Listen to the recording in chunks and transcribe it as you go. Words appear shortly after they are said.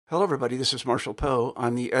Hello, everybody. This is Marshall Poe.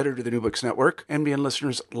 I'm the editor of the New Books Network. NBN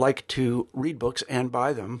listeners like to read books and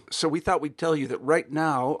buy them. So we thought we'd tell you that right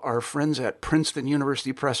now, our friends at Princeton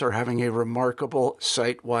University Press are having a remarkable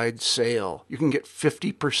site-wide sale. You can get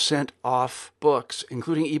 50% off books,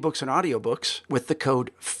 including ebooks and audiobooks, with the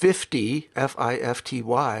code 50,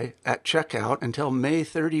 F-I-F-T-Y, at checkout until May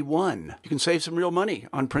 31. You can save some real money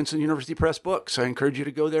on Princeton University Press books. I encourage you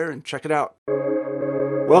to go there and check it out.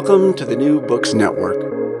 Welcome to the New Books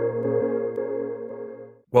Network.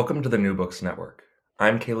 Welcome to the New Books Network.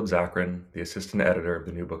 I'm Caleb Zachrin, the assistant editor of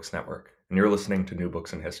the New Books Network, and you're listening to New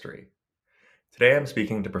Books in History. Today I'm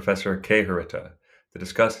speaking to Professor Kay Harita to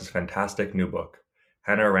discuss his fantastic new book,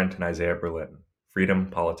 Hannah Arendt and Isaiah Berlin, Freedom,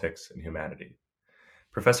 Politics, and Humanity.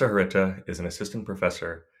 Professor Harita is an assistant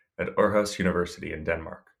professor at Aarhus University in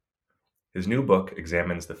Denmark. His new book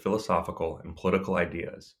examines the philosophical and political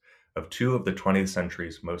ideas of two of the 20th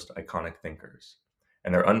century's most iconic thinkers,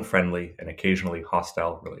 and their unfriendly and occasionally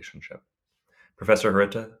hostile relationship. Professor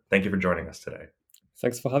Harita, thank you for joining us today.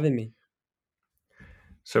 Thanks for having me.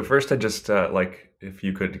 So first, I'd just like if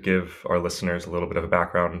you could give our listeners a little bit of a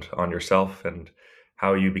background on yourself and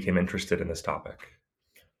how you became interested in this topic.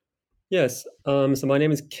 Yes, so my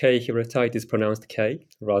name is Kay Harita. It is pronounced K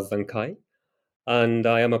rather than Kai. And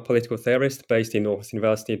I am a political theorist based in Aarhus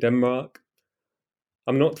University, Denmark.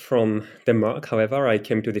 I'm not from Denmark, however. I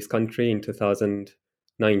came to this country in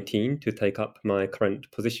 2019 to take up my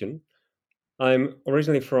current position. I'm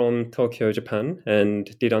originally from Tokyo, Japan,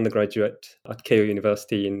 and did undergraduate at Keio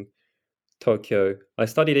University in Tokyo. I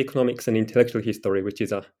studied economics and intellectual history, which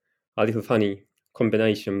is a little funny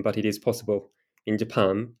combination, but it is possible in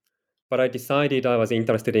Japan. But I decided I was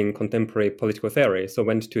interested in contemporary political theory, so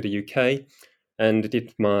went to the UK and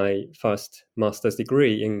did my first master's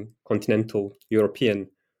degree in continental European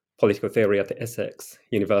political theory at Essex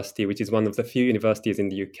University, which is one of the few universities in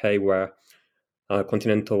the UK where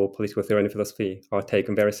continental political theory and philosophy are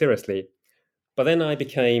taken very seriously. But then I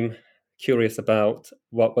became curious about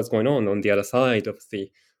what was going on the other side of the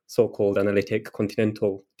so-called analytic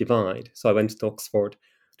continental divide. So I went to Oxford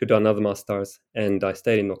to do another master's, and I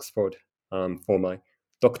stayed in Oxford for my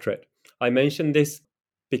doctorate. I mention this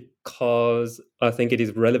because I think it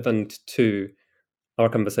is relevant to our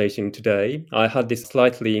conversation today. I had this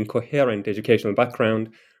slightly incoherent educational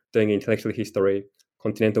background doing intellectual history,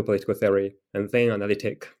 continental political theory, and then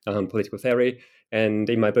analytic political theory. And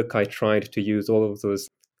in my book, I tried to use all of those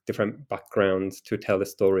different backgrounds to tell the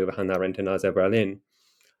story of Hannah Arendt and Isaiah Berlin.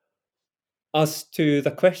 As to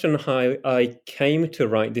the question how I came to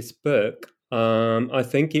write this book, I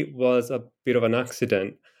think it was a bit of an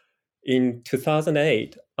accident. In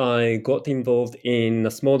 2008, I got involved in a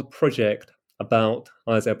small project about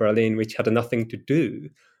Isaiah Berlin, which had nothing to do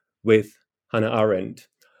with Hannah Arendt.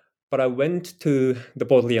 But I went to the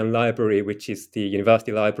Bodleian Library, which is the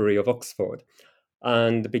University Library of Oxford,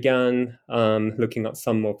 and began looking at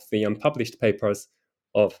some of the unpublished papers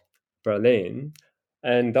of Berlin.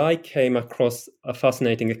 And I came across a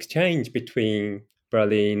fascinating exchange between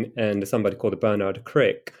Berlin and somebody called Bernard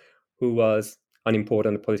Crick, who was an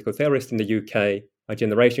important political theorist in the UK, a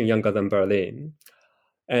generation younger than Berlin.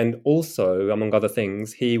 And also, among other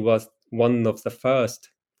things, he was one of the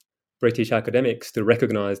first British academics to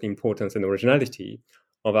recognize the importance and originality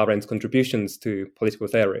of Arendt's contributions to political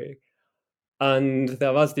theory. And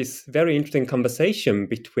there was this very interesting conversation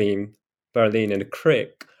between Berlin and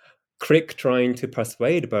Crick trying to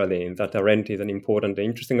persuade Berlin that Arendt is an important and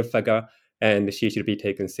interesting figure and she should be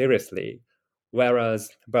taken seriously. Whereas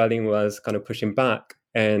Berlin was kind of pushing back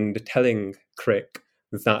and telling Crick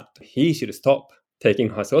that he should stop taking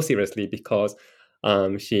her so seriously because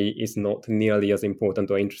she is not nearly as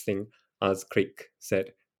important or interesting as Crick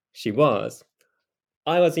said she was.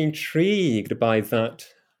 I was intrigued by that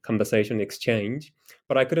conversation exchange,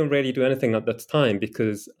 but I couldn't really do anything at that time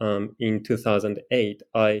because in 2008,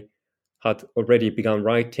 I had already begun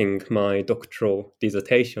writing my doctoral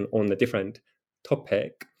dissertation on a different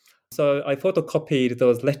topic. So I photocopied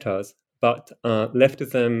those letters, but left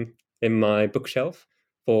them in my bookshelf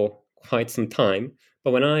for quite some time. But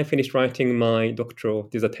when I finished writing my doctoral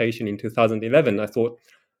dissertation in 2011, I thought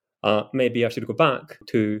maybe I should go back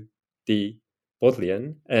to the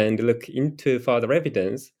Bodleian and look into further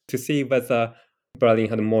evidence to see whether Berlin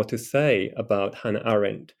had more to say about Hannah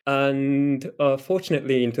Arendt. And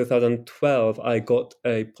fortunately, in 2012, I got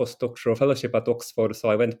a postdoctoral fellowship at Oxford. So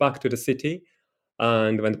I went back to the city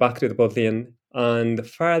and went back to the Bodleian. And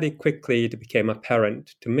fairly quickly, it became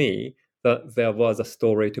apparent to me that there was a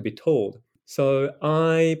story to be told. So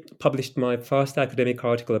I published my first academic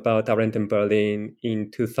article about Arendt in Berlin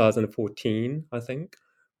in 2014, I think,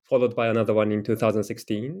 followed by another one in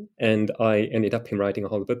 2016, and I ended up in writing a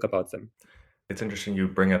whole book about them. It's interesting you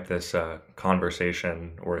bring up this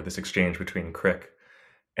conversation or this exchange between Crick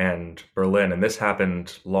and Berlin, and this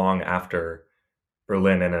happened long after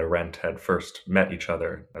Berlin and Arendt had first met each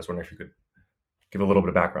other. I was wondering if you could give a little bit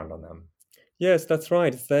of background on them. Yes, that's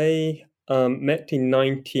right. They met in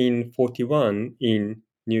 1941 in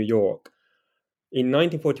New York. In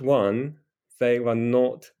 1941, they were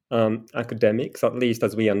not academics, at least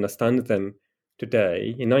as we understand them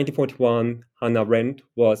today. In 1941, Hannah Arendt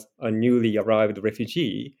was a newly arrived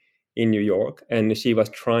refugee in New York, and she was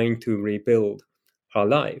trying to rebuild her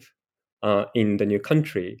life in the new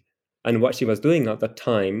country. And what she was doing at that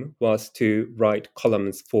time was to write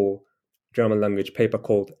columns for German language paper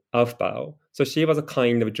called Aufbau. So she was a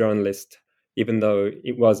kind of journalist, even though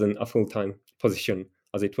it wasn't a full-time position,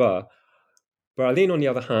 as it were. Berlin, on the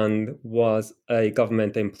other hand, was a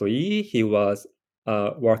government employee. He was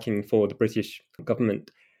working for the British government.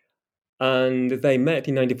 And they met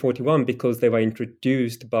in 1941 because they were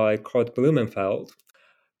introduced by Kurt Blumenfeld.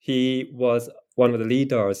 He was one of the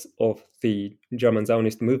leaders of the German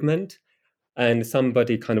Zionist movement and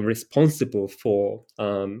somebody kind of responsible for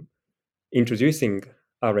introducing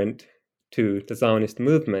Arendt to the Zionist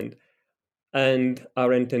movement. And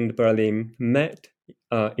Arendt and Berlin met,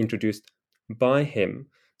 introduced by him.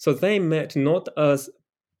 So they met not as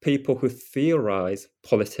people who theorize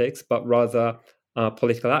politics, but rather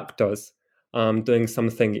political actors doing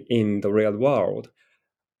something in the real world.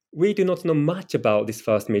 We do not know much about this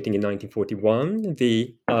first meeting in 1941.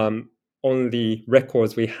 The only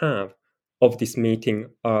records we have of this meeting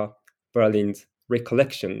are Berlin's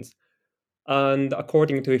recollections. And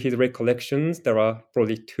according to his recollections, there are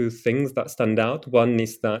probably two things that stand out. One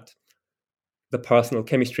is that the personal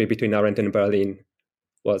chemistry between Arendt and Berlin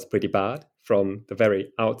was pretty bad from the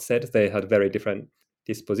very outset. They had very different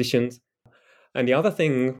dispositions. And the other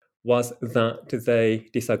thing was that they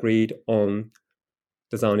disagreed on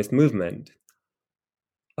the Zionist movement.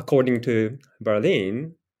 According to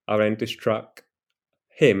Berlin, Arendt struck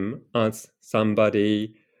him as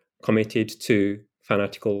somebody committed to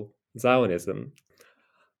fanatical Zionism.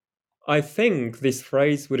 I think this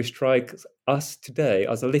phrase would strike us today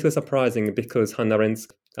as a little surprising because Hannah Arendt's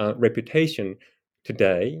reputation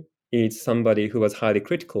today is somebody who was highly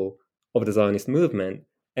critical of the Zionist movement.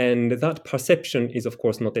 And that perception is, of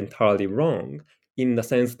course, not entirely wrong in the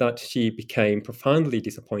sense that she became profoundly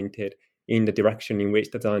disappointed in the direction in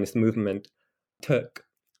which the Zionist movement took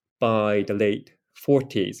by the late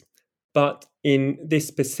 40s. But in this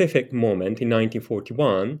specific moment, in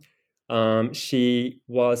 1941, she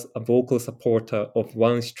was a vocal supporter of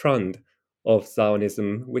one strand of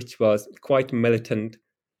Zionism, which was quite militant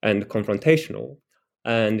and confrontational.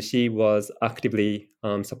 And she was actively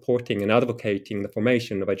supporting and advocating the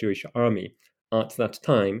formation of a Jewish army at that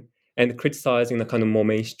time and criticizing the kind of more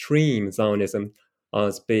mainstream Zionism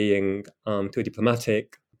as being too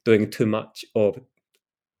diplomatic, doing too much of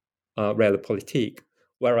realpolitik,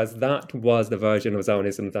 whereas that was the version of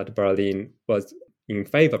Zionism that Berlin was in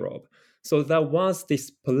favor of. So there was this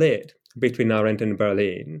split between Arendt and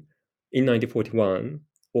Berlin in 1941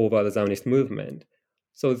 over the Zionist movement.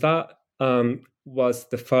 So that was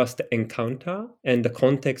the first encounter and the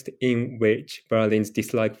context in which Berlin's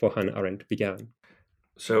dislike for Hannah Arendt began.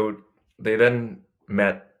 So they then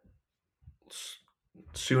met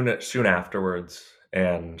soon afterwards,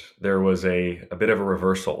 and there was a bit of a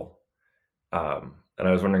reversal. And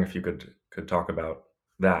I was wondering if you could talk about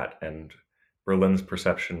that and Berlin's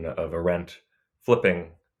perception of Arendt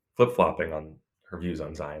flip-flopping on her views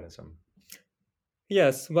on Zionism.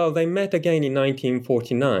 Yes, well, they met again in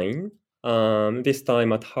 1949, this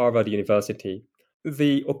time at Harvard University.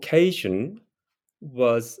 The occasion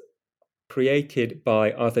was created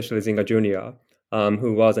by Arthur Schlesinger Jr.,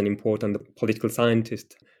 who was an important political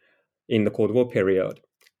scientist in the Cold War period,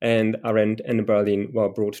 and Arendt and Berlin were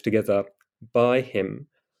brought together by him.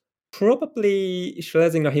 Probably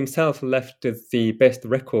Schlesinger himself left the best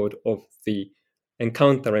record of the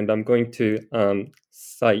encounter, and I'm going to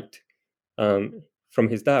cite from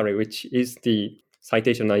his diary, which is the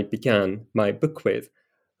citation I began my book with.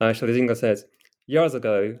 Schlesinger says, "Years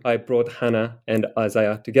ago, I brought Hannah and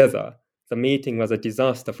Isaiah together. The meeting was a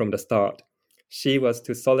disaster from the start. She was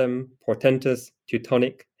too solemn, portentous,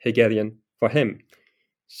 Teutonic, Hegelian for him.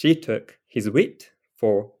 She took his wit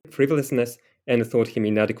for frivolousness and thought him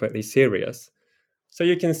inadequately serious." So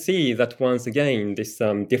you can see that once again, this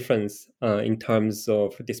difference in terms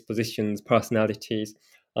of dispositions, personalities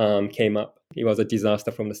came up. It was a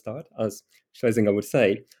disaster from the start, as Schlesinger would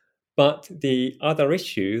say. But the other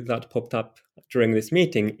issue that popped up during this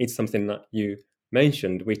meeting is something that you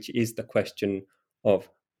mentioned, which is the question of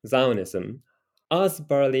Zionism. As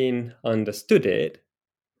Berlin understood it,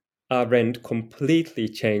 Arendt completely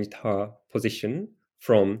changed her position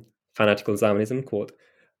from fanatical Zionism, quote,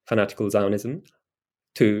 fanatical Zionism,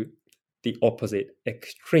 to the opposite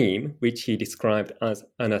extreme, which he described as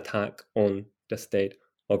an attack on the state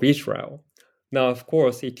of Israel. Now, of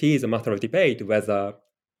course, it is a matter of debate whether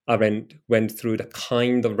Arendt went through the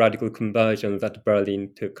kind of radical conversion that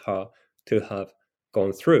Berlin took her to have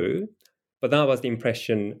gone through, but that was the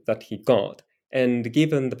impression that he got. And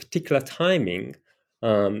given the particular timing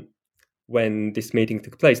when this meeting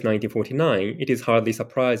took place, 1949, it is hardly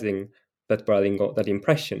surprising that Berlin got that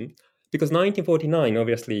impression, because 1949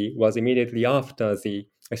 obviously was immediately after the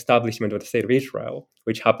establishment of the State of Israel,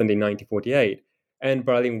 which happened in 1948, and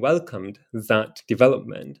Berlin welcomed that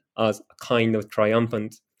development as a kind of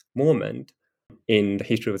triumphant moment in the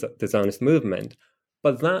history of the Zionist movement.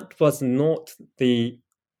 But that was not the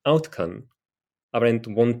outcome Arendt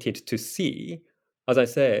wanted to see. As I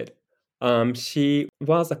said, she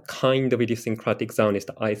was a kind of idiosyncratic Zionist,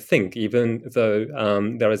 I think, even though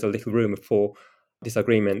there is a little room for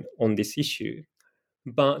disagreement on this issue.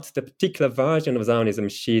 But the particular version of Zionism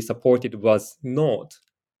she supported was not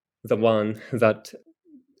the one that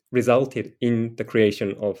resulted in the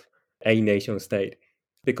creation of a nation state,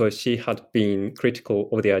 because she had been critical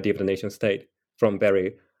of the idea of the nation state from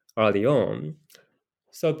very early on.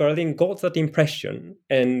 So Berlin got that impression,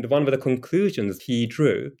 and one of the conclusions he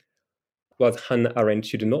drew was Hannah Arendt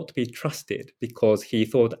should not be trusted, because he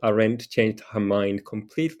thought Arendt changed her mind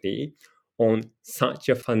completely on such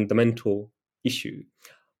a fundamental issue.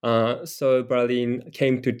 So Berlin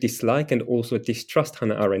came to dislike and also distrust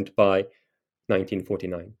Hannah Arendt by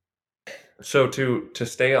 1949. So to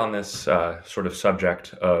stay on this sort of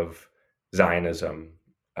subject of Zionism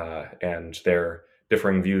and their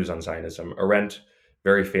differing views on Zionism, Arendt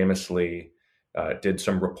very famously did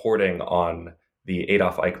some reporting on the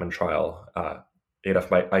Adolf Eichmann trial. Adolf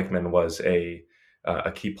Eichmann was a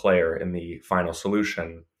key player in the final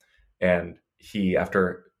solution, and he,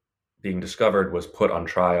 after being discovered, was put on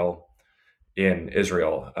trial in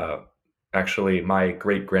Israel. Actually, my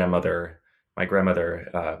great-grandmother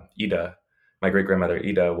Ida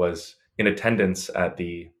was in attendance at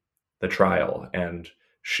the trial, and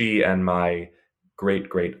she and my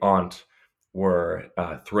great aunt were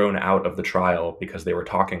thrown out of the trial because they were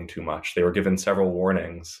talking too much. They were given several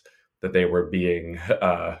warnings that they were being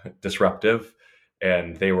disruptive,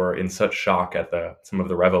 and they were in such shock at some of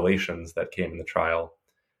the revelations that came in the trial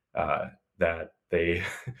that they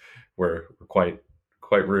were quite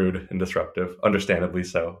rude and disruptive, understandably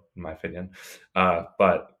so, in my opinion.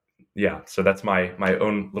 But yeah, so that's my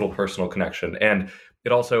own little personal connection. And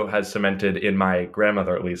it also has cemented in my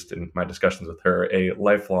grandmother, at least in my discussions with her, a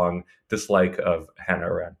lifelong dislike of Hannah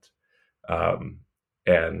Arendt. I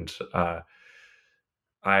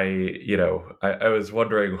was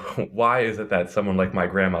wondering, why is it that someone like my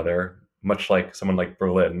grandmother, much like someone like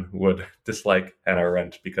Berlin, would dislike Hannah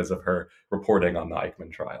Arendt because of her reporting on the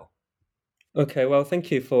Eichmann trial? Okay, well, thank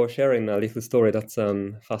you for sharing a little story. That's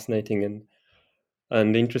fascinating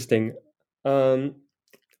and interesting.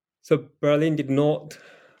 So Berlin did not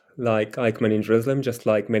like Eichmann in Jerusalem, just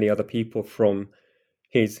like many other people from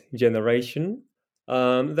his generation.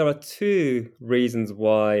 There are two reasons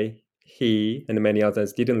why he and many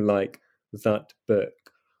others didn't like that book.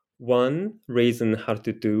 One reason had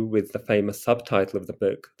to do with the famous subtitle of the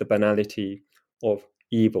book, The Banality of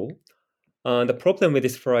Evil. The problem with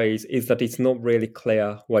this phrase is that it's not really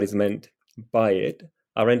clear what is meant by it.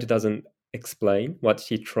 Arendt doesn't explain what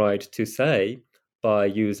she tried to say by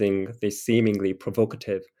using this seemingly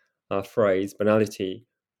provocative phrase, banality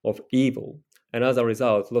of evil. And as a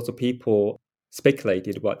result, lots of people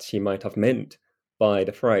speculated what she might have meant by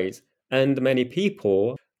the phrase. And many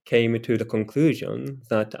people came to the conclusion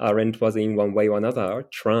that Arendt was in one way or another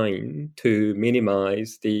trying to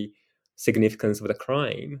minimize the significance of the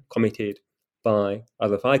crime committed by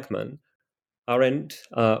Adolf Eichmann. Arendt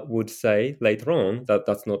would say later on that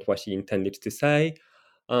that's not what she intended to say.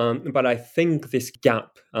 But I think this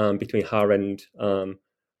gap between her and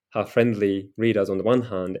her friendly readers on the one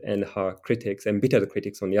hand and her critics, embittered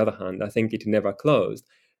critics on the other hand, I think it never closed.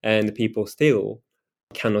 And people still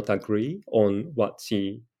cannot agree on what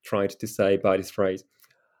she tried to say by this phrase,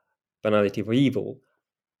 banality of evil.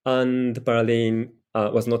 And Berlin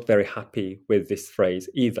was not very happy with this phrase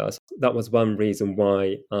either. So that was one reason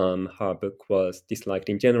why her book was disliked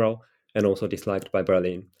in general and also disliked by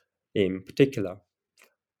Berlin in particular.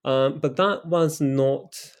 But that was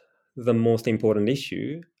not the most important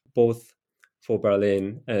issue, both for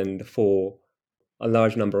Berlin and for a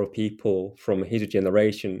large number of people from his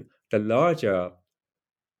generation, the larger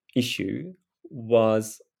issue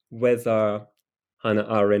was whether Hannah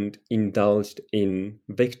Arendt indulged in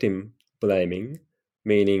victim blaming,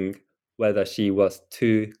 meaning whether she was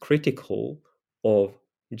too critical of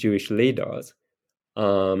Jewish leaders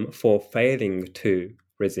for failing to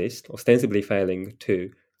resist, ostensibly failing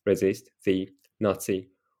to resist the Nazi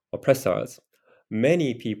oppressors.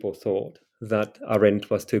 Many people thought that Arendt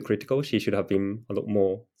was too critical. She should have been a lot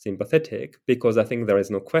more sympathetic, because I think there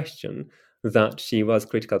is no question that she was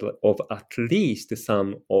critical of at least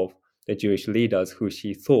some of the Jewish leaders who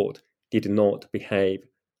she thought did not behave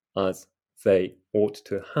as they ought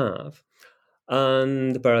to have.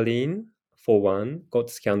 And Berlin, for one, got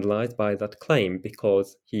scandalized by that claim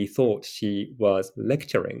because he thought she was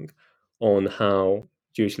lecturing on how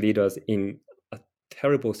Jewish leaders in a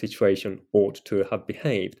terrible situation ought to have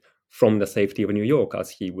behaved from the safety of New York, as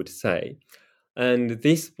he would say. And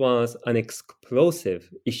this was an explosive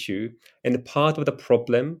issue. And part of the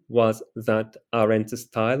problem was that Arendt's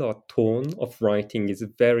style or tone of writing is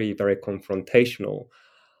very, very confrontational.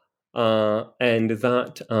 And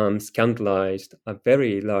that scandalized a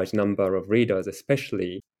very large number of readers,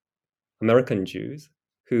 especially American Jews,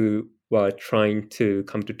 who were trying to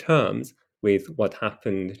come to terms with what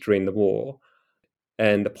happened during the war.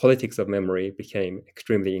 And the politics of memory became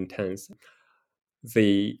extremely intense.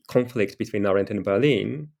 The conflict between Arendt and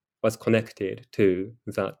Berlin was connected to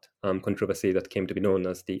that controversy that came to be known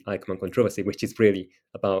as the Eichmann controversy, which is really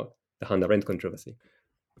about the Hannah Arendt controversy.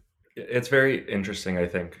 It's very interesting, I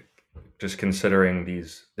think, just considering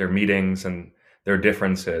their meetings and their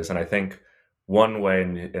differences. And I think one way,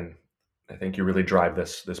 and I think you really drive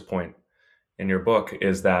this point in your book,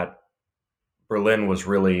 is that Berlin was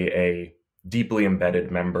really a deeply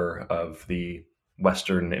embedded member of the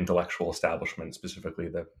Western intellectual establishment, specifically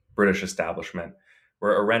the British establishment,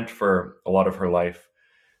 where Arendt, for a lot of her life,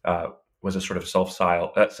 was a sort of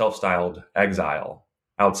self-styled exile,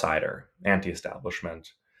 outsider,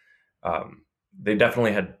 anti-establishment. They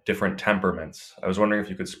definitely had different temperaments. I was wondering if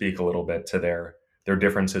you could speak a little bit to their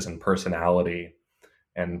differences in personality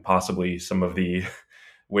and possibly some of the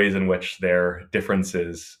ways in which their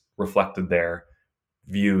differences reflected their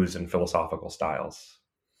views and philosophical styles.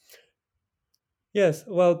 Yes,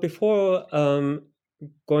 well, before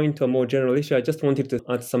going to a more general issue, I just wanted to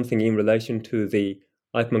add something in relation to the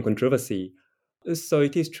Eichmann controversy. So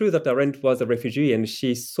it is true that Arendt was a refugee and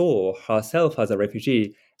she saw herself as a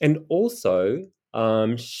refugee, and also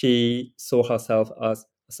she saw herself as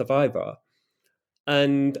a survivor.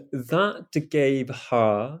 And that gave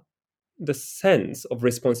her the sense of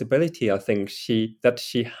responsibility, I think, that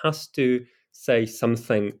she has to say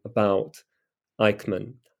something about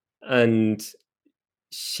Eichmann. And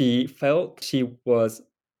she felt she was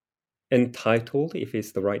entitled, if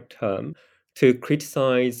it's the right term, to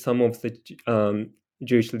criticize some of the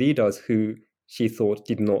Jewish leaders who she thought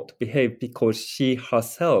did not behave, because she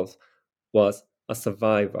herself was a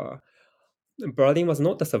survivor. Berlin was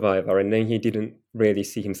not a survivor, and then he didn't really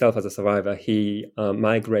see himself as a survivor. He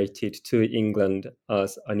migrated to England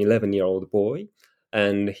as an 11-year-old boy,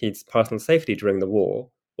 and his personal safety during the war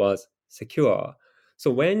was secure.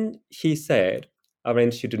 So when he said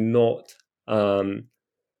Arendt should not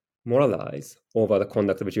moralize over the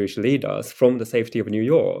conduct of Jewish leaders from the safety of New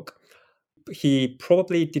York, he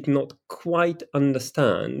probably did not quite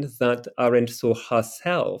understand that Arendt saw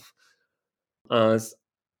herself as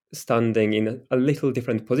standing in a little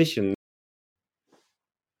different position.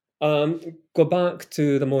 Go back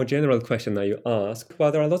to the more general question that you asked.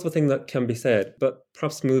 Well, there are lots of things that can be said, but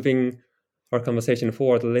perhaps moving our conversation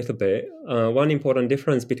forward a little bit, one important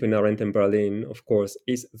difference between Arendt and Berlin, of course,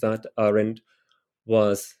 is that Arendt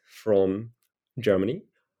was from Germany,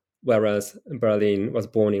 whereas Berlin was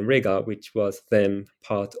born in Riga, which was then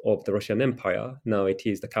part of the Russian Empire. Now it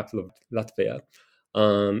is the capital of Latvia.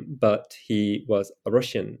 But he was a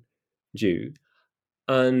Russian Jew.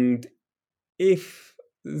 And if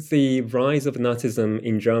the rise of Nazism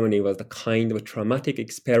in Germany was the kind of traumatic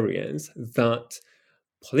experience that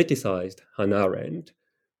politicized Hannah Arendt,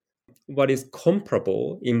 what is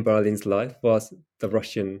comparable in Berlin's life was the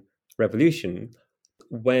Russian Revolution.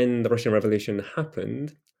 When the Russian Revolution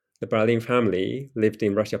happened, the Berlin family lived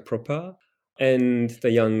in Russia proper, and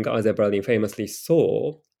the young Isaiah Berlin famously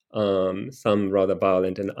saw some rather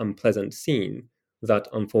violent and unpleasant scene that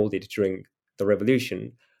unfolded during the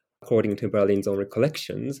revolution. According to Berlin's own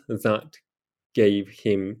recollections, that gave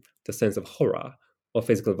him the sense of horror of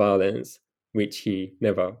physical violence, which he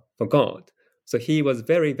never forgot. So he was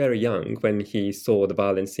very, very young when he saw the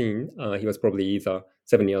violent scene. He was probably either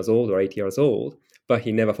 7 years old or 8 years old, but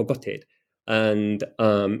he never forgot it. And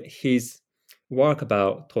his work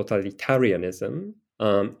about totalitarianism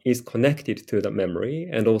is connected to the memory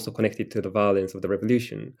and also connected to the violence of the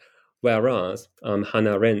revolution, whereas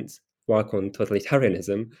Hannah Arendt's work on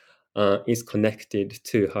totalitarianism is connected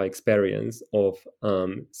to her experience of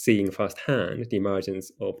seeing firsthand the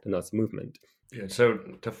emergence of the Nazi movement. Yeah, so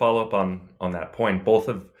to follow up on that point, both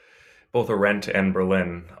Arendt and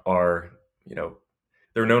Berlin are,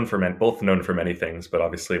 they're both known for many things, but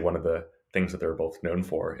obviously one of the things that they're both known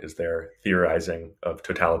for is their theorizing of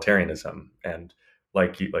totalitarianism. And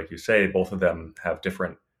like you say, both of them have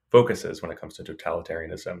different focuses when it comes to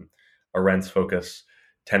totalitarianism. Arendt's focus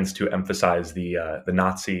tends to emphasize the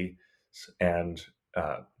Nazi, and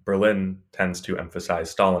Berlin tends to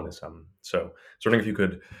emphasize Stalinism. So I was wondering if you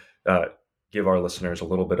could give our listeners a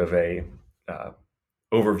little bit of a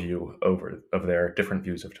overview of their different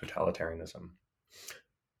views of totalitarianism.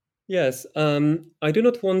 Yes, I do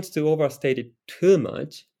not want to overstate it too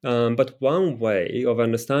much, but one way of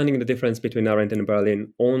understanding the difference between Arendt and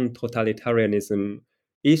Berlin on totalitarianism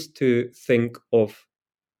is to think of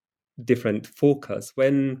different focus.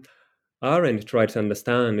 When Arendt tried to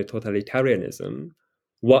understand totalitarianism,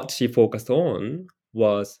 what she focused on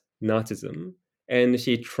was Nazism, and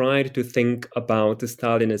she tried to think about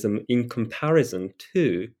Stalinism in comparison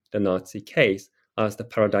to the Nazi case as the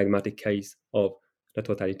paradigmatic case of the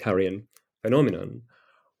totalitarian phenomenon.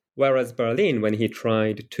 Whereas Berlin, when he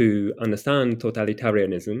tried to understand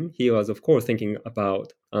totalitarianism, he was, of course, thinking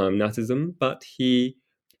about Nazism, but he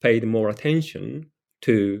paid more attention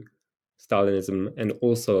to Stalinism and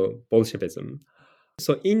also Bolshevism.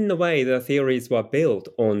 So in a way, the theories were built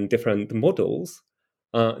on different models,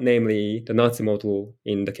 namely the Nazi model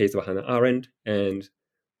in the case of Hannah Arendt and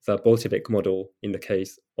the Bolshevik model in the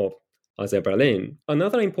case of Isaiah Berlin.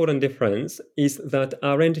 Another important difference is that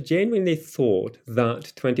Arendt genuinely thought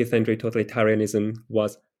that 20th century totalitarianism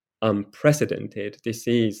was unprecedented. This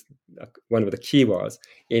is one of the keywords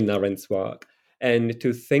in Arendt's work. And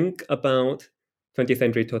to think about 20th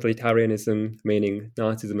century totalitarianism, meaning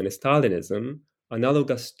Nazism and Stalinism,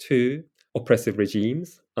 analogous to oppressive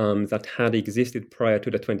regimes that had existed prior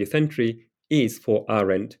to the 20th century, is for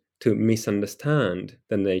Arendt to misunderstand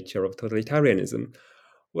the nature of totalitarianism.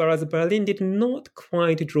 Whereas Berlin did not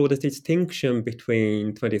quite draw the distinction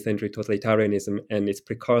between 20th century totalitarianism and its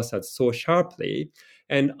precursors so sharply.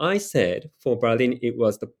 And I said for Berlin it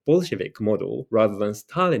was the Bolshevik model rather than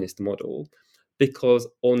Stalinist model, because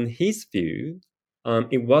on his view,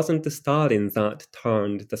 it wasn't Stalin that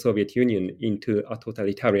turned the Soviet Union into a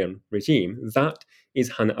totalitarian regime. That is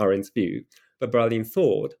Hannah Arendt's view. But Berlin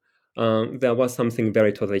thought there was something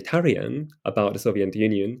very totalitarian about the Soviet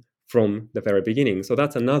Union from the very beginning. So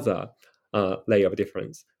that's another layer of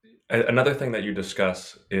difference. Another thing that you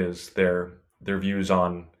discuss is their views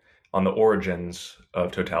on the origins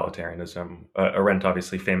of totalitarianism. Arendt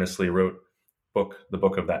obviously famously wrote the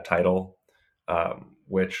book of that title,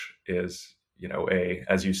 which is,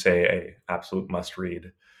 as you say, a absolute must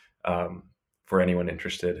read for anyone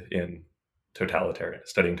interested in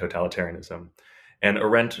studying totalitarianism. And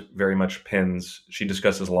Arendt very much she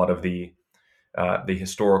discusses a lot of the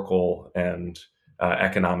historical and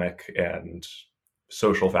economic and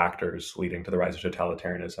social factors leading to the rise of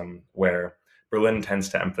totalitarianism, where Berlin tends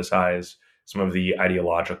to emphasize some of the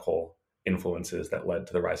ideological influences that led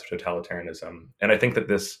to the rise of totalitarianism. And I think that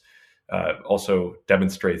this also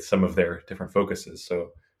demonstrates some of their different focuses.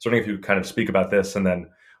 So wondering if you kind of speak about this, and then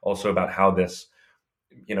also about how this,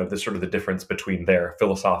 this sort of the difference between their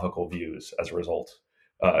philosophical views as a result.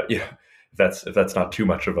 If that's not too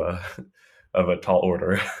much of a tall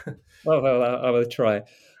order. Well, I will try.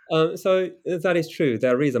 So that is true.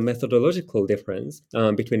 There is a methodological difference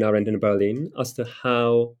between Arendt and Berlin as to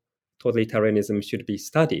how totalitarianism should be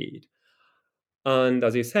studied. And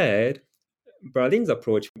as you said, Berlin's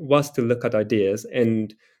approach was to look at ideas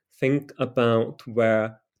and think about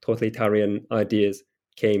where totalitarian ideas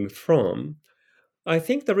came from. I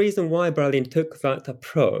think the reason why Berlin took that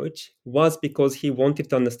approach was because he wanted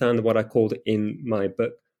to understand what I called in my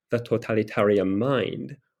book the totalitarian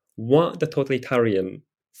mind, what the totalitarian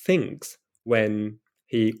thinks when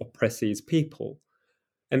he oppresses people.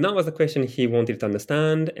 And that was the question he wanted to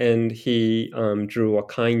understand, and he drew a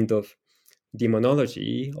kind of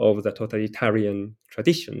demonology of the totalitarian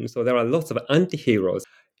tradition. So there are lots of anti-heroes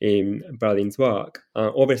in Berlin's work.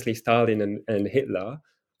 Obviously, Stalin and Hitler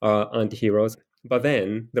are anti-heroes, but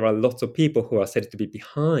then there are lots of people who are said to be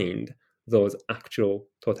behind those actual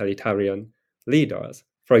totalitarian leaders.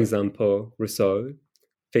 For example, Rousseau,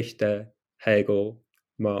 Fichte, Hegel,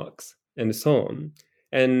 Marx, and so on.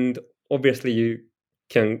 And obviously, you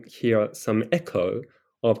can hear some echo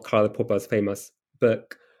of Karl Popper's famous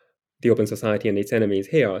book, The Open Society and Its Enemies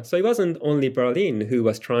here. So it wasn't only Berlin who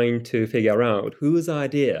was trying to figure out whose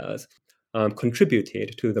ideas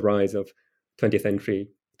contributed to the rise of 20th century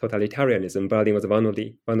totalitarianism. Berlin was one of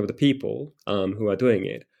the people who are doing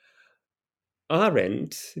it.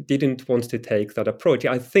 Arendt didn't want to take that approach.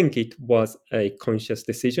 I think it was a conscious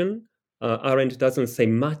decision. Arendt doesn't say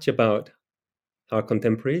much about her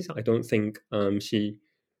contemporaries. I don't think she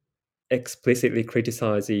explicitly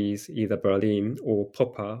criticizes either Berlin or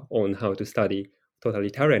Popper on how to study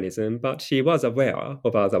totalitarianism, but she was aware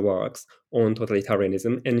of other works on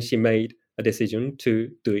totalitarianism, and she made a decision to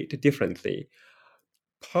do it differently.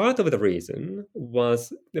 Part of the reason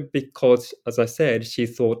was because, as I said, she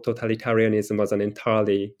thought totalitarianism was an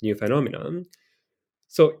entirely new phenomenon.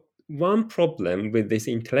 So one problem with this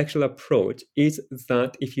intellectual approach is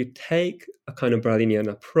that if you take a kind of Berlinian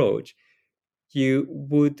approach, you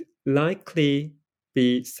would likely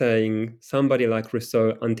be saying somebody like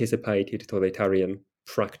Rousseau anticipated totalitarian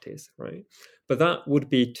practice, right? But that would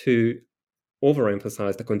be to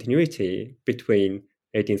overemphasize the continuity between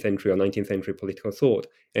 18th century or 19th century political thought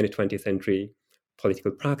and 20th century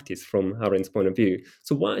political practice from Arendt's point of view.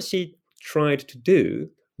 So what she tried to do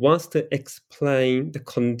was to explain the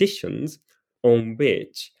conditions on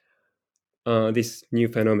which this new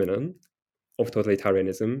phenomenon of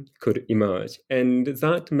totalitarianism could emerge. And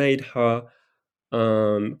that made her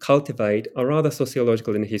cultivate a rather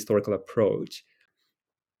sociological and historical approach.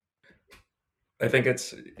 I think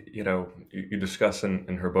it's, you discuss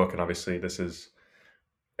in her book, and obviously this is,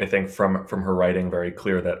 I think from her writing, very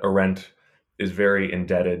clear that Arendt is very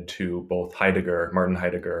indebted to both Martin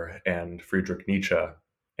Heidegger and Friedrich Nietzsche.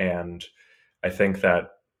 And I think that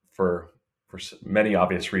for many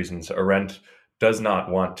obvious reasons, Arendt does not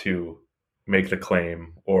want to make the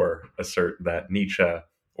claim or assert that Nietzsche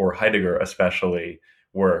or Heidegger especially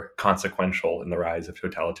were consequential in the rise of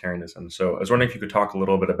totalitarianism. So I was wondering if you could talk a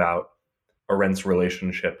little bit about Arendt's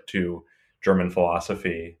relationship to German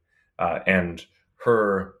philosophy and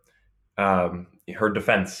her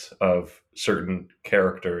defense of certain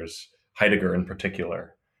characters, Heidegger in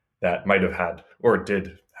particular, that might have had or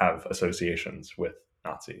did have associations with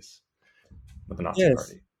Nazis, with the Nazi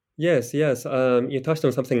Party. Yes. You touched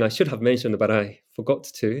on something I should have mentioned, but I forgot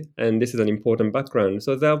to, and this is an important background.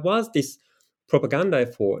 So there was this propaganda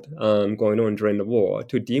effort going on during the war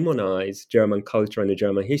to demonize German culture and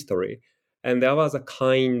German history. And there was a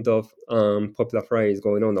kind of popular phrase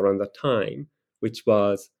going on around that time, which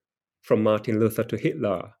was from Martin Luther to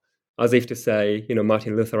Hitler, as if to say,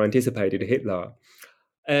 Martin Luther anticipated Hitler.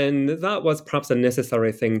 And that was perhaps a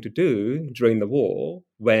necessary thing to do during the war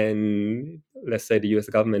when, let's say, the US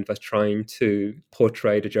government was trying to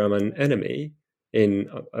portray the German enemy in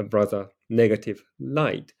a rather negative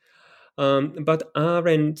light. But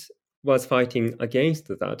Arendt was fighting against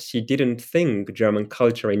that. She didn't think German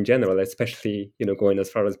culture in general, especially, going as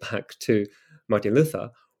far as back to Martin Luther,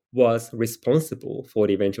 was responsible for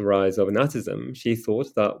the eventual rise of Nazism. She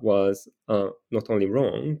thought that was not only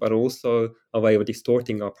wrong, but also a way of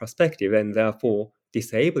distorting our perspective and therefore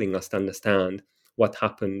disabling us to understand what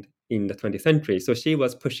happened in the 20th century. So she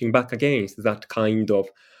was pushing back against that kind of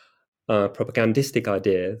propagandistic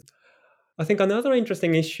idea. I think another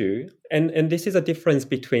interesting issue, and this is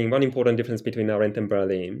one important difference between Arendt and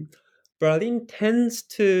Berlin. Berlin tends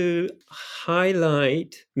to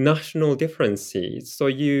highlight national differences. So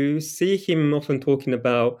you see him often talking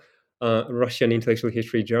about Russian intellectual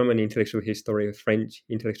history, German intellectual history, French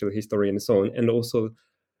intellectual history, and so on, and also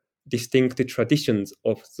distinct traditions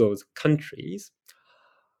of those countries.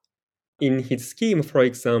 In his scheme, for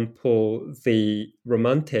example, the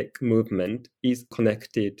Romantic movement is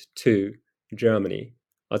connected to Germany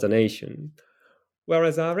as a nation,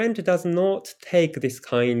 whereas Arendt does not take this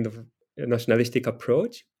kind of nationalistic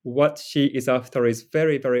approach. What she is after is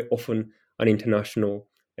very, very often an international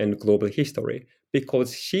and global history,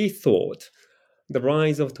 because she thought the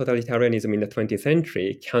rise of totalitarianism in the 20th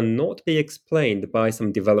century cannot be explained by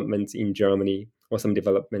some developments in Germany or some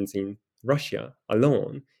developments in Russia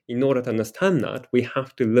alone. In order to understand that, we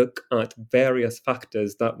have to look at various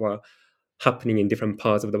factors that were happening in different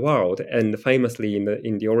parts of the world. And famously,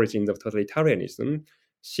 in the origins of totalitarianism,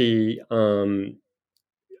 she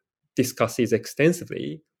discusses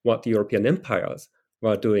extensively what the European empires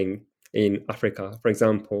were doing in Africa, for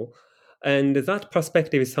example. And that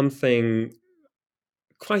perspective is something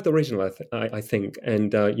quite original, I think,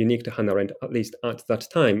 and unique to Hannah Arendt, at least at that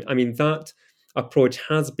time. I mean, that approach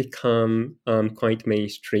has become quite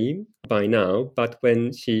mainstream by now, but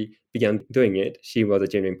when she began doing it, she was a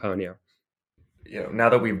genuine pioneer. Now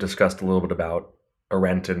that we've discussed a little bit about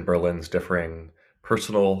Arendt and Berlin's differing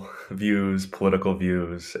personal views, political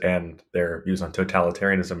views, and their views on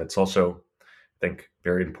totalitarianism, it's also, I think,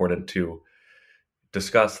 very important to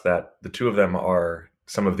discuss that the two of them are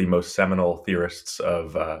some of the most seminal theorists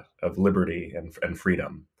of liberty and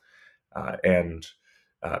freedom. And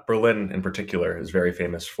Berlin, in particular, is very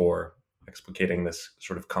famous for explicating this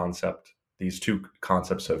sort of concept, these two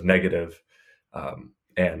concepts of negative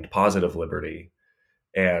and positive liberty.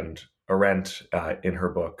 And Arendt, in her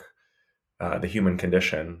book, The Human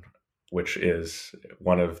Condition, which is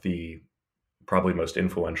one of the probably most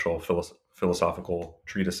influential philosophical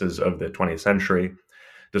treatises of the 20th century,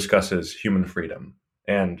 discusses human freedom.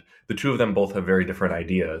 And the two of them both have very different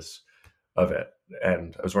ideas of it.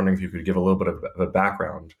 And I was wondering if you could give a little bit of a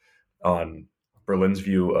background on Berlin's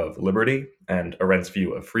view of liberty and Arendt's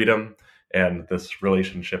view of freedom and this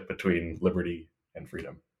relationship between liberty and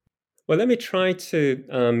freedom. Well, let me try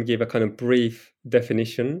to give a kind of brief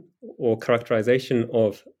definition or characterization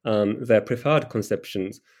of their preferred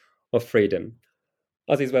conceptions of freedom.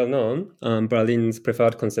 As is well known, Berlin's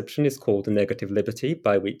preferred conception is called negative liberty,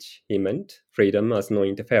 by which he meant freedom as no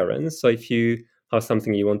interference. So if you have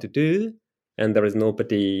something you want to do and there is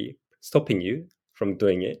nobody stopping you from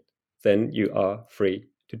doing it, then you are free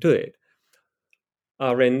to do it.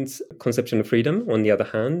 Arendt's conception of freedom, on the other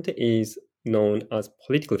hand, is known as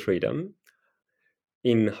political freedom.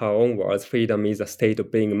 In her own words, freedom is a state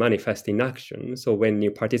of being manifest in action. So when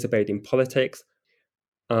you participate in politics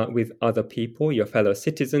with other people, your fellow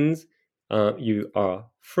citizens, you are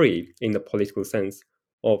free in the political sense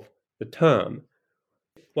of the term.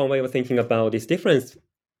 One way of thinking about this difference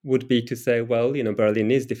would be to say, well, Berlin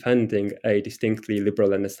is defending a distinctly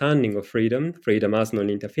liberal understanding of freedom as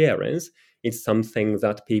non-interference. It's something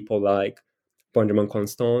that people like Benjamin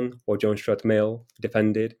Constant or John Stuart Mill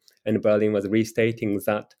defended, and Berlin was restating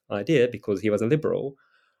that idea because he was a liberal.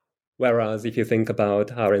 Whereas if you think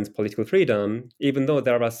about Arendt's political freedom, even though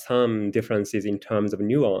there are some differences in terms of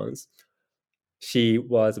nuance, she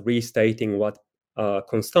was restating what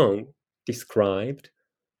Constant described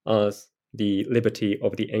as the liberty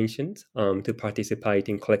of the ancients to participate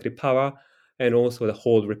in collective power, and also the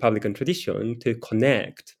whole Republican tradition to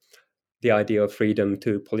connect the idea of freedom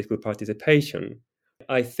to political participation.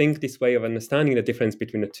 I think this way of understanding the difference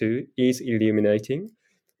between the two is illuminating.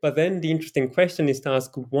 But then the interesting question is to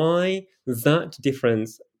ask why that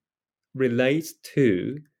difference relates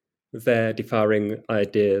to their differing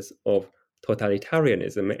ideas of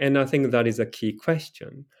totalitarianism. And I think that is a key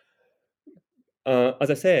question.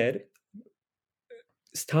 As I said,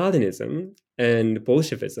 Stalinism and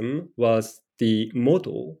Bolshevism was the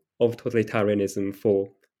model of totalitarianism for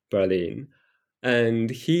Berlin. And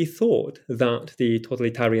he thought that the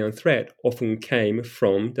totalitarian threat often came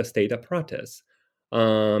from the state apparatus.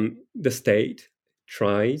 The state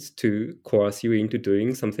tries to coerce you into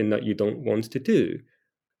doing something that you don't want to do.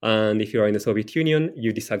 And if you are in the Soviet Union,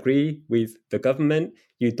 you disagree with the government,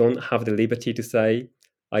 you don't have the liberty to say,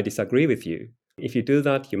 I disagree with you. If you do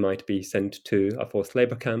that, you might be sent to a forced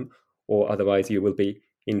labor camp, or otherwise you will be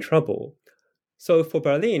in trouble. So for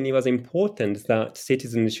Berlin, it was important that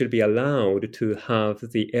citizens should be allowed to have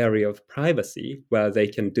the area of privacy where they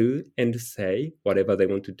can do and say whatever they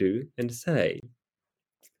want to do and say.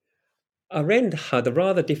 Arendt had a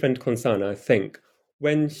rather different concern, I think.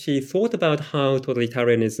 When she thought about how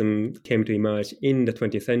totalitarianism came to emerge in the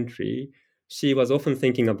 20th century, she was often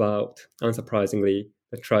thinking about, unsurprisingly,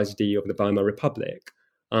 the tragedy of the Weimar Republic,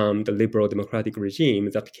 the liberal democratic regime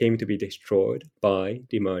that came to be destroyed by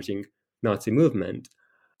the emerging Nazi movement.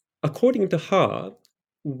 According to her,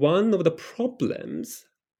 one of the problems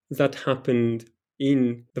that happened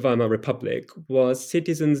in the Weimar Republic was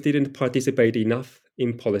citizens didn't participate enough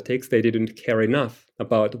in politics. They didn't care enough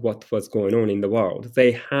about what was going on in the world.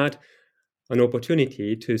 They had an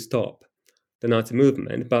opportunity to stop the Nazi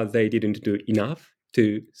movement, but they didn't do enough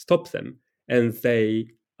to stop them. And they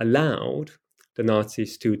allowed the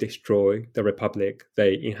Nazis to destroy the republic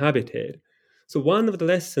they inhabited. So one of the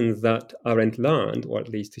lessons that Arendt learned, or at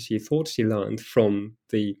least she thought she learned from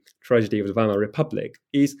the tragedy of the Weimar Republic,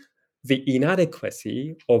 is the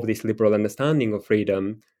inadequacy of this liberal understanding of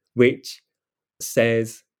freedom, which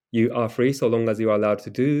says you are free so long as you are allowed to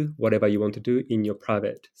do whatever you want to do in your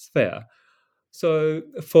private sphere. So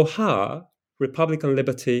for her, Republican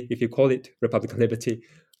liberty, if you call it Republican liberty,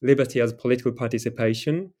 liberty as political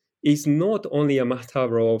participation, is not only a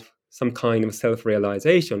matter of some kind of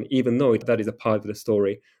self-realization, even though that is a part of the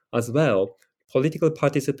story as well. Political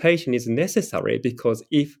participation is necessary because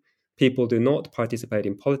if people do not participate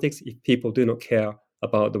in politics, if people do not care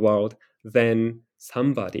about the world, then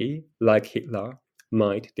somebody like Hitler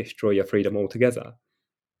might destroy your freedom altogether.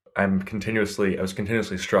 I was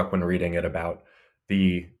continuously struck when reading it about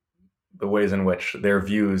the ways in which their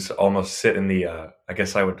views almost sit in the I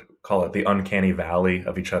guess I would call it the uncanny valley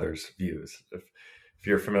of each other's views. If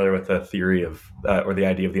you're familiar with the theory of or the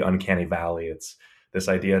idea of the uncanny valley, it's this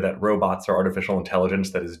idea that robots are artificial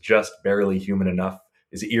intelligence that is just barely human enough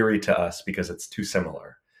is eerie to us because it's too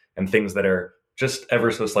similar, and things that are just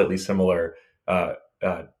ever so slightly similar uh,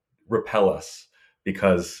 repel us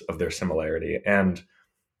because of their similarity. And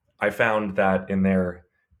I found that in their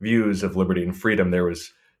views of liberty and freedom, there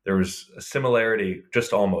was a similarity,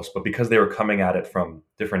 just almost, but because they were coming at it from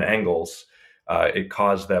different angles, it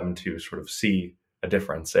caused them to sort of see a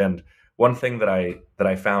difference. And one thing that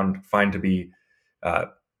I find to be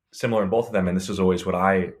similar in both of them, and this is always what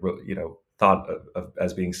I thought of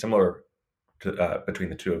as being similar to, between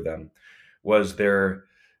the two of them, was their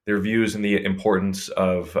views and the importance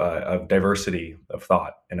of diversity of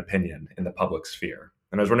thought and opinion in the public sphere.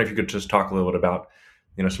 And I was wondering if you could just talk a little bit about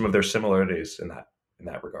some of their similarities in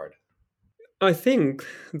that regard. I think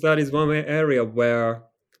that is one area where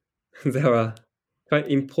there are quite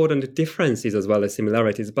important differences as well as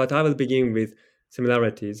similarities, but I will begin with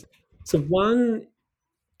similarities. So one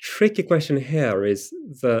tricky question here is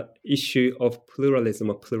the issue of pluralism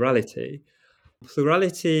or plurality.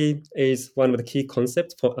 Plurality is one of the key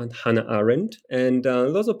concepts for Hannah Arendt, and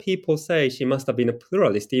lots of people say she must have been a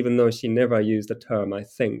pluralist, even though she never used the term, I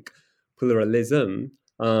think, pluralism,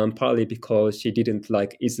 partly because she didn't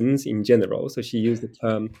like isms in general, so she used the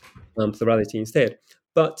term plurality instead.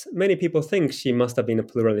 But many people think she must have been a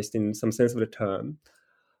pluralist in some sense of the term.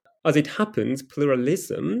 As it happens,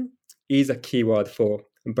 pluralism is a keyword for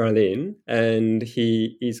Berlin, and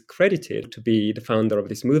he is credited to be the founder of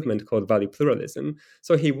this movement called value pluralism.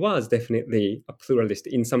 So he was definitely a pluralist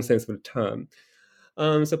in some sense of the term.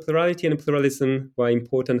 So plurality and pluralism were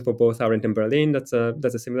important for both Arendt and Berlin. That's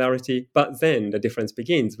a similarity. But then the difference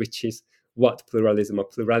begins, which is what pluralism or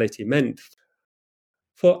plurality meant.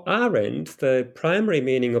 For Arendt, the primary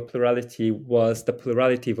meaning of plurality was the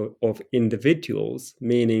plurality of individuals,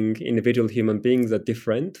 meaning individual human beings are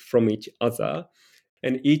different from each other,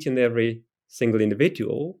 and each and every single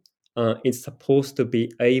individual is supposed to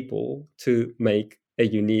be able to make a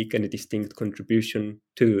unique and a distinct contribution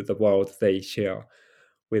to the world they share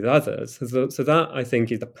with others. So that, I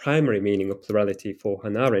think, is the primary meaning of plurality for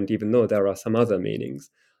Hannah Arendt, even though there are some other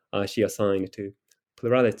meanings she assigned to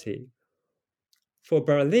plurality. For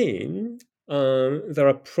Berlin, there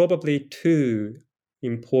are probably two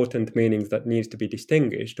important meanings that need to be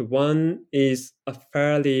distinguished. One is a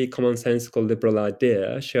fairly commonsensical liberal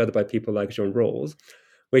idea shared by people like John Rawls,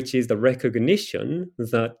 which is the recognition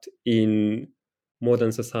that in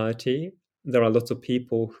modern society, there are lots of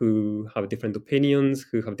people who have different opinions,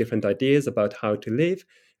 who have different ideas about how to live,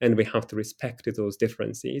 and we have to respect those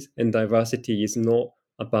differences. And diversity is not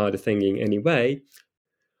a bad thing in any way.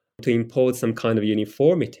 To impose some kind of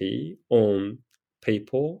uniformity on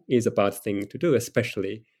people is a bad thing to do,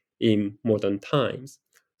 especially in modern times.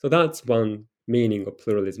 So that's one meaning of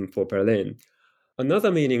pluralism for Berlin.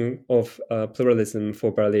 Another meaning of pluralism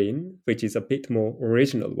for Berlin, which is a bit more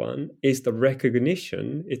original one, is the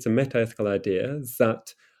recognition, it's a meta-ethical idea,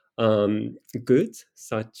 that goods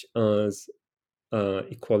such as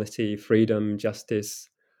equality, freedom, justice,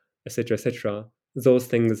 etc., those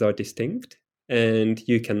things are distinct and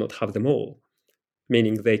you cannot have them all,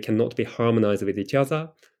 meaning they cannot be harmonized with each other.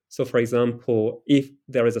 So, for example, if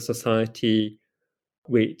there is a society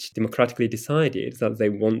which democratically decided that they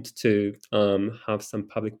want to have some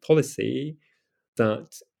public policy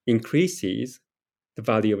that increases the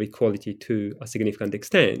value of equality to a significant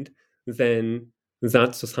extent, then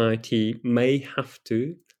that society may have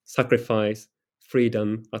to sacrifice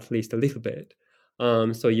freedom at least a little bit.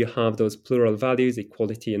 So you have those plural values,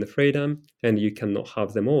 equality and freedom, and you cannot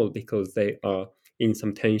have them all because they are in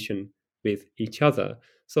some tension with each other.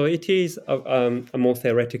 So it is a more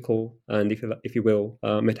theoretical and, if you will,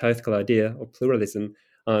 meta-ethical idea of pluralism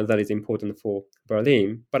that is important for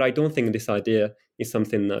Berlin. But I don't think this idea is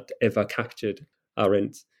something that ever captured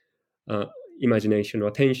Arendt's imagination or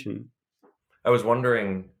attention. I was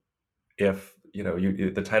wondering if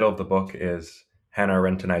the title of the book is Hannah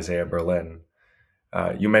Arendt and Isaiah Berlin.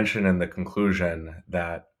 You mentioned in the conclusion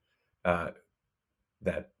that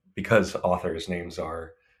that because authors' names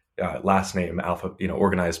are last name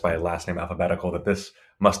organized by last name alphabetical, that this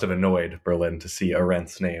must have annoyed Berlin to see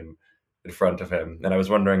Arendt's name in front of him. And I was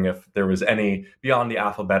wondering if there was any, beyond the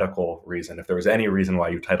alphabetical reason, if there was any reason why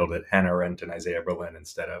you titled it Hannah Arendt and Isaiah Berlin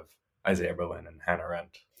instead of Isaiah Berlin and Hannah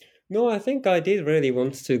Arendt. No, I think I did really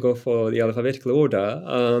want to go for the alphabetical order.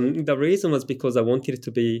 The reason was because I wanted it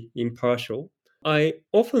to be impartial. I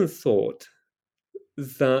often thought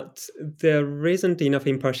that there isn't enough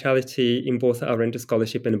impartiality in both Arendt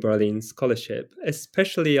scholarship and Berlin scholarship,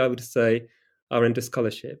 especially, I would say, Arendt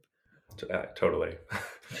scholarship. Totally.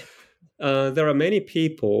 There are many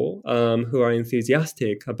people who are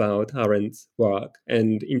enthusiastic about Arendt's work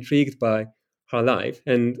and intrigued by her life.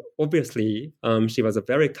 And obviously, she was a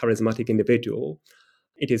very charismatic individual.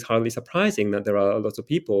 It is hardly surprising that there are lots of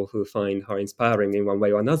people who find her inspiring in one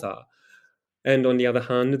way or another. And on the other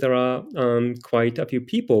hand, there are quite a few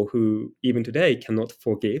people who, even today, cannot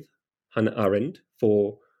forgive Hannah Arendt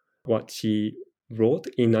for what she wrote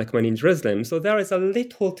in Eichmann in Jerusalem. So there is a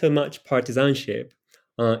little too much partisanship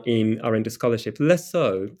in Arendt scholarship, less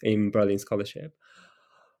so in Berlin scholarship.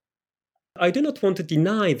 I do not want to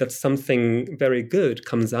deny that something very good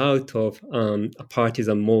comes out of a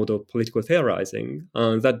partisan mode of political theorizing.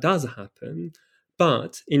 That does happen.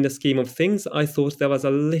 But in the scheme of things, I thought there was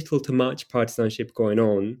a little too much partisanship going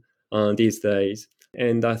on these days.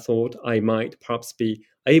 And I thought I might perhaps be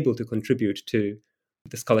able to contribute to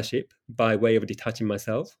the scholarship by way of detaching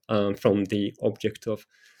myself from the object of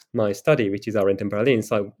my study, which is Arendt in Berlin.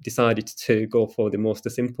 So I decided to go for the most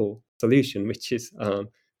simple solution, which is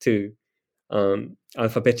to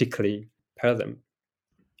alphabetically pair them.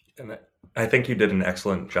 And I think you did an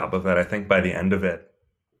excellent job of that. I think by the end of it,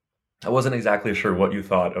 I wasn't exactly sure what you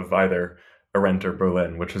thought of either Arendt or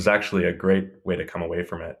Berlin, which was actually a great way to come away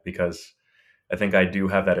from it, because I think I do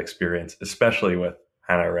have that experience, especially with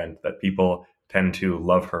Hannah Arendt, that people tend to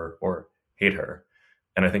love her or hate her.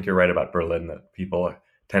 And I think you're right about Berlin, that people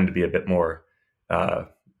tend to be a bit more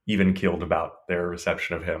even-keeled about their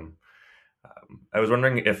reception of him. I was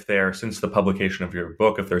wondering if since the publication of your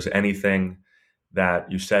book, if there's anything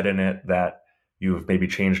that you said in it that you've maybe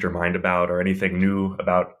changed your mind about, or anything new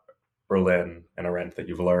about Berlin and Arendt that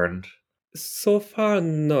you've learned? So far,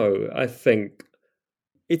 no. I think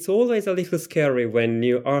it's always a little scary when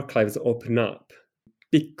new archives open up,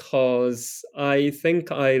 because I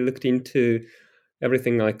think I looked into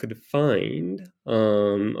everything I could find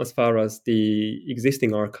as far as the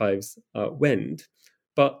existing archives went.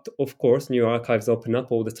 But of course, new archives open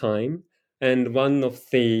up all the time. And one of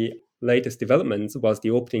the latest developments was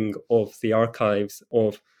the opening of the archives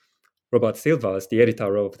of Robert Silvers, the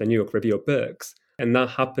editor of the New York Review of Books. And that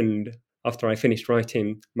happened after I finished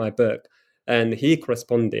writing my book. And he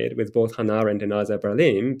corresponded with both Hannah Arendt and Isaiah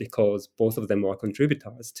Berlin, because both of them were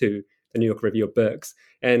contributors to the New York Review of Books.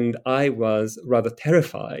 And I was rather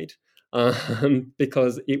terrified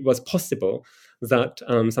because it was possible that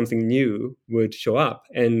something new would show up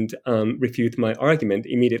and refute my argument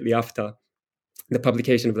immediately after the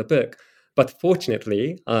publication of the book. But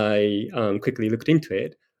fortunately, I quickly looked into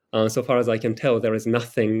it. So far as I can tell, there is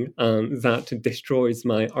nothing that destroys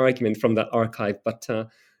my argument from that archive, but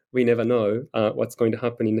we never know what's going to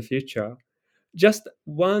happen in the future. Just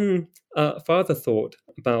one further thought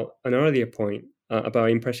about an earlier point about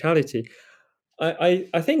impartiality.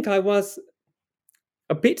 I think I was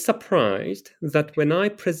a bit surprised that when I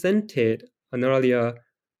presented an earlier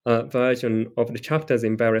version of the chapters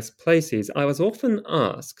in various places, I was often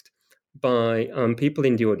asked by people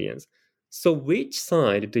in the audience, so which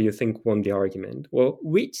side do you think won the argument? Well,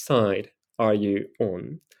 which side are you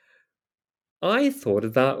on? I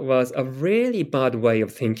thought that was a really bad way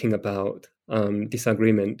of thinking about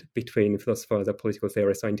disagreement between philosophers or political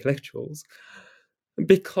theorists or intellectuals,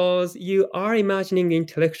 because you are imagining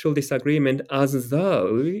intellectual disagreement as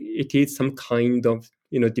though it is some kind of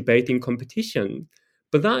debating competition.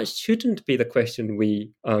 But that shouldn't be the question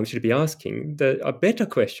we should be asking. A better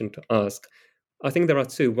question to ask, I think there are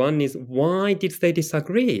two. One is, why did they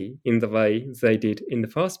disagree in the way they did in the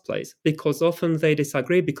first place? Because often they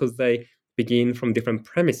disagree because they begin from different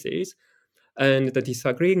premises, and the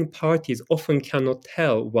disagreeing parties often cannot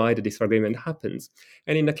tell why the disagreement happens.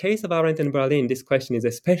 And in the case of Arendt and Berlin, this question is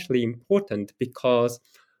especially important because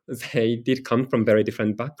they did come from very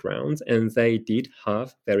different backgrounds and they did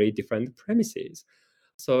have very different premises.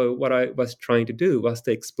 So what I was trying to do was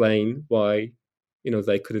to explain why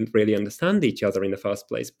they couldn't really understand each other in the first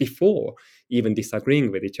place before even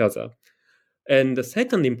disagreeing with each other. And the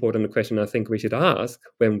second important question I think we should ask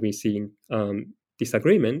when we see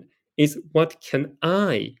disagreement is, what can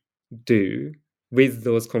I do with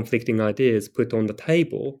those conflicting ideas put on the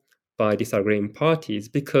table by disagreeing parties?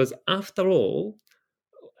 Because after all,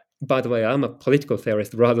 by the way, I'm a political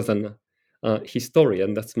theorist rather than a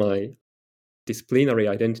historian. That's my disciplinary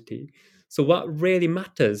identity. So what really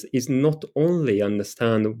matters is not only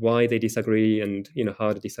understand why they disagree and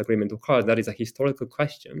how the disagreement occurs. That is a historical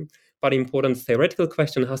question. But important theoretical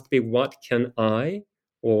question has to be, what can I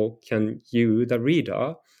or can you, the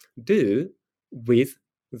reader, do with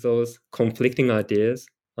those conflicting ideas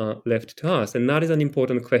left to us? And that is an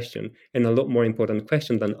important question, and a lot more important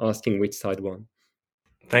question than asking which side won.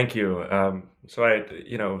 Thank you. So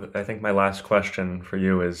I think my last question for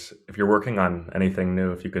you is, if you're working on anything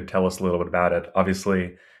new, if you could tell us a little bit about it.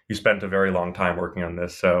 Obviously, you spent a very long time working on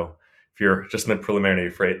this, so if you're just in the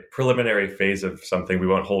preliminary phase of something, we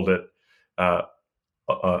won't hold it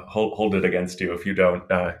hold it against you if you don't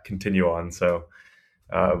continue on. So,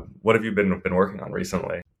 what have you been working on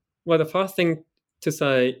recently? Well, the first thing to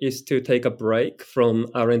say is to take a break from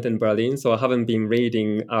Arendt and Berlin. So I haven't been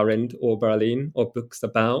reading Arendt or Berlin or books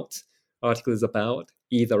about, articles about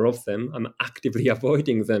either of them. I'm actively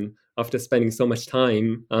avoiding them after spending so much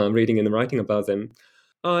time reading and writing about them.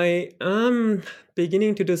 I am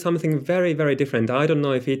beginning to do something very, very different. I don't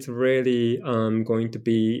know if it's really going to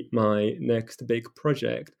be my next big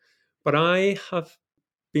project, but I have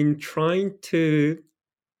been trying to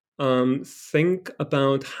think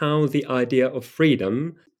about how the idea of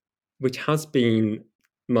freedom, which has been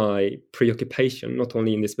my preoccupation, not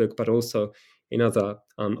only in this book, but also in other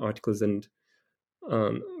articles and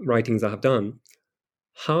writings I have done,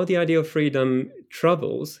 how the idea of freedom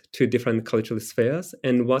travels to different cultural spheres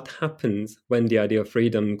and what happens when the idea of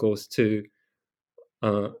freedom goes to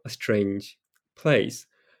a strange place.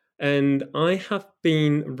 And I have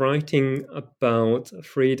been writing about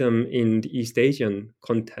freedom in the East Asian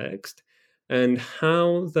context and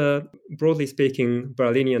how the, broadly speaking,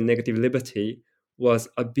 Berlinian negative liberty was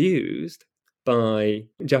abused by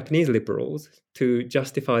Japanese liberals to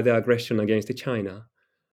justify their aggression against China.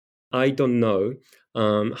 I don't know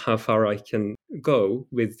how far I can go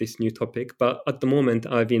with this new topic, but at the moment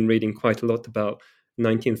I've been reading quite a lot about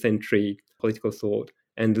 19th century political thought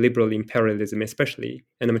and liberal imperialism especially,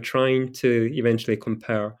 and I'm trying to eventually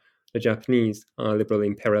compare the Japanese liberal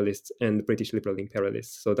imperialists and the British liberal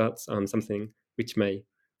imperialists. So that's something which may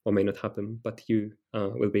or may not happen, but you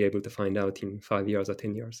will be able to find out in 5 years or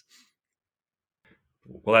 10 years.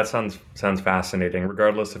 Well, that sounds fascinating.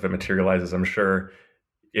 Regardless if it materializes, I'm sure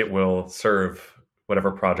it will serve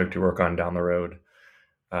whatever project you work on down the road.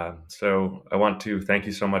 So I want to thank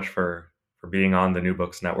you so much for being on the New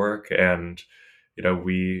Books Network, and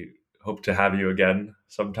we hope to have you again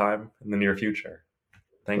sometime in the near future.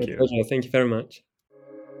 Thank you. Thank you very much.